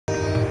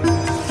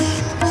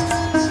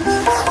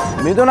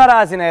மிதுன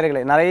ராசி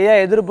நேயர்களே, நிறைய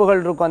எதிர்ப்புகள்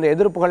இருக்கும். அந்த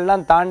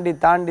எதிர்ப்புகள்லாம் தாண்டி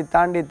தாண்டி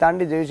தாண்டி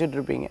தாண்டி ஜெயிச்சுட்டு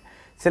இருப்பீங்க.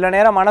 சில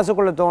நேரம்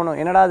மனசுக்குள்ளே தோணும்,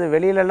 என்னடா அது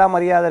வெளியிலலாம்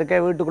மரியாதை இருக்கே,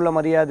 வீட்டுக்குள்ளே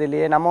மரியாதை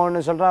இல்லையே, நம்ம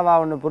ஒன்று சொல்கிறா வா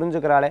ஒன்று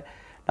புரிஞ்சுக்கிறாளே,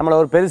 நம்மளை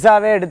ஒரு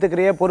பெருசாகவே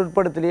எடுத்துக்கிறியே,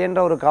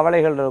 பொருட்படுத்தலையேன்ற ஒரு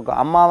கவலைகள் இருக்கும்.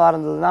 அம்மாவாக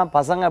இருந்ததுன்னா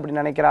பசங்க அப்படி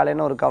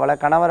நினைக்கிறாளேன்னு ஒரு கவலை,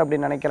 கணவர்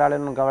அப்படி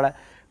நினைக்கிறாளேன்னு ஒரு கவலை,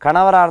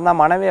 கணவராக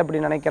இருந்தால் மனைவி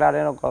அப்படி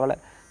நினைக்கிறாளேன்னு ஒரு கவலை,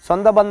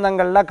 சொந்த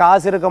பந்தங்களில்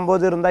காசு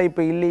இருக்கும்போது இருந்தால்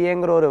இப்போ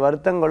இல்லையேங்கிற ஒரு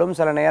வருத்தங்களும்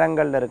சில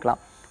நேரங்களில்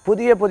இருக்கலாம்.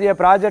 புதிய புதிய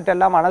ப்ராஜெக்ட்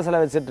எல்லாம் மனசில்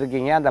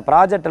வச்சுட்ருக்கீங்க. அந்த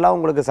ப்ராஜெக்ட் எல்லாம்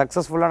உங்களுக்கு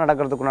சக்ஸஸ்ஃபுல்லாக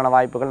நடக்கிறதுக்குண்டான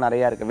வாய்ப்புகள்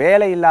நிறையா இருக்குது.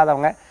 வேலை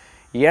இல்லாதவங்க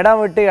இடம்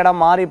விட்டு இடம்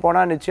மாறி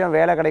போனால் நிச்சயம்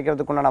வேலை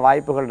கிடைக்கிறதுக்குண்டான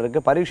வாய்ப்புகள்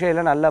இருக்குது.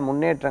 பரீட்சையில் நல்ல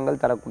முன்னேற்றங்கள்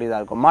தரக்கூடியதாக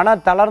இருக்கும். மன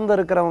தளர்ந்து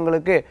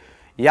இருக்கிறவங்களுக்கு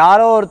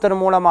யாரோ ஒருத்தர்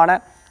மூலமான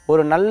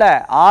ஒரு நல்ல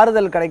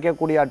ஆறுதல்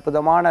கிடைக்கக்கூடிய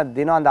அற்புதமான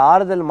தினம். அந்த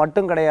ஆறுதல்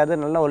மட்டும் கிடையாது,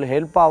 நல்ல ஒரு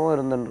ஹெல்ப்பாகவும்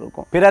இருந்துன்னு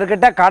இருக்கும்.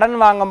 பிறர்கிட்ட கடன்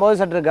வாங்கும்போது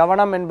சற்று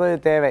கவனம் என்பது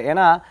தேவை.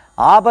 ஏன்னா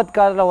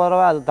ஆபத்காலத்தில்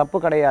உறவை அது தப்பு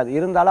கிடையாது.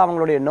 இருந்தாலும்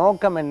அவங்களுடைய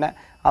நோக்கம் என்ன,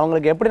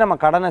 அவங்களுக்கு எப்படி நம்ம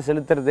கடனை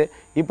செலுத்துறது,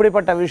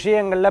 இப்படிப்பட்ட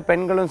விஷயங்களில்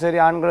பெண்களும் சரி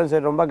ஆண்களும்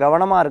சரி ரொம்ப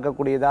கவனமாக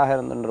இருக்கக்கூடியதாக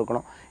இருந்துன்னு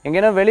இருக்கணும்.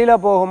 எங்கேனா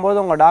வெளியில் போகும்போது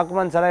உங்கள்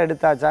டாக்குமெண்ட்ஸ் எல்லாம்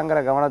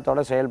எடுத்தாச்சாங்கிற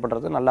கவனத்தோடு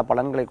செயல்படுறது நல்ல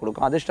பலன்களை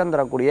கொடுக்கும். அதிர்ஷ்டம்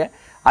தரக்கூடிய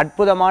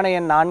அற்புதமான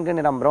எண் 4,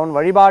 நிறம் பிரவுன்.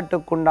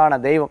 வழிபாட்டுக்குண்டான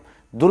தெய்வம்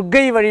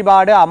துர்க்கை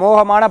வழிபாடு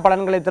அமோகமான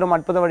பலன்களை தரும்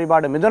அற்புத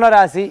வழிபாடு. மிதுன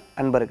ராசி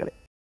அன்பர்களே.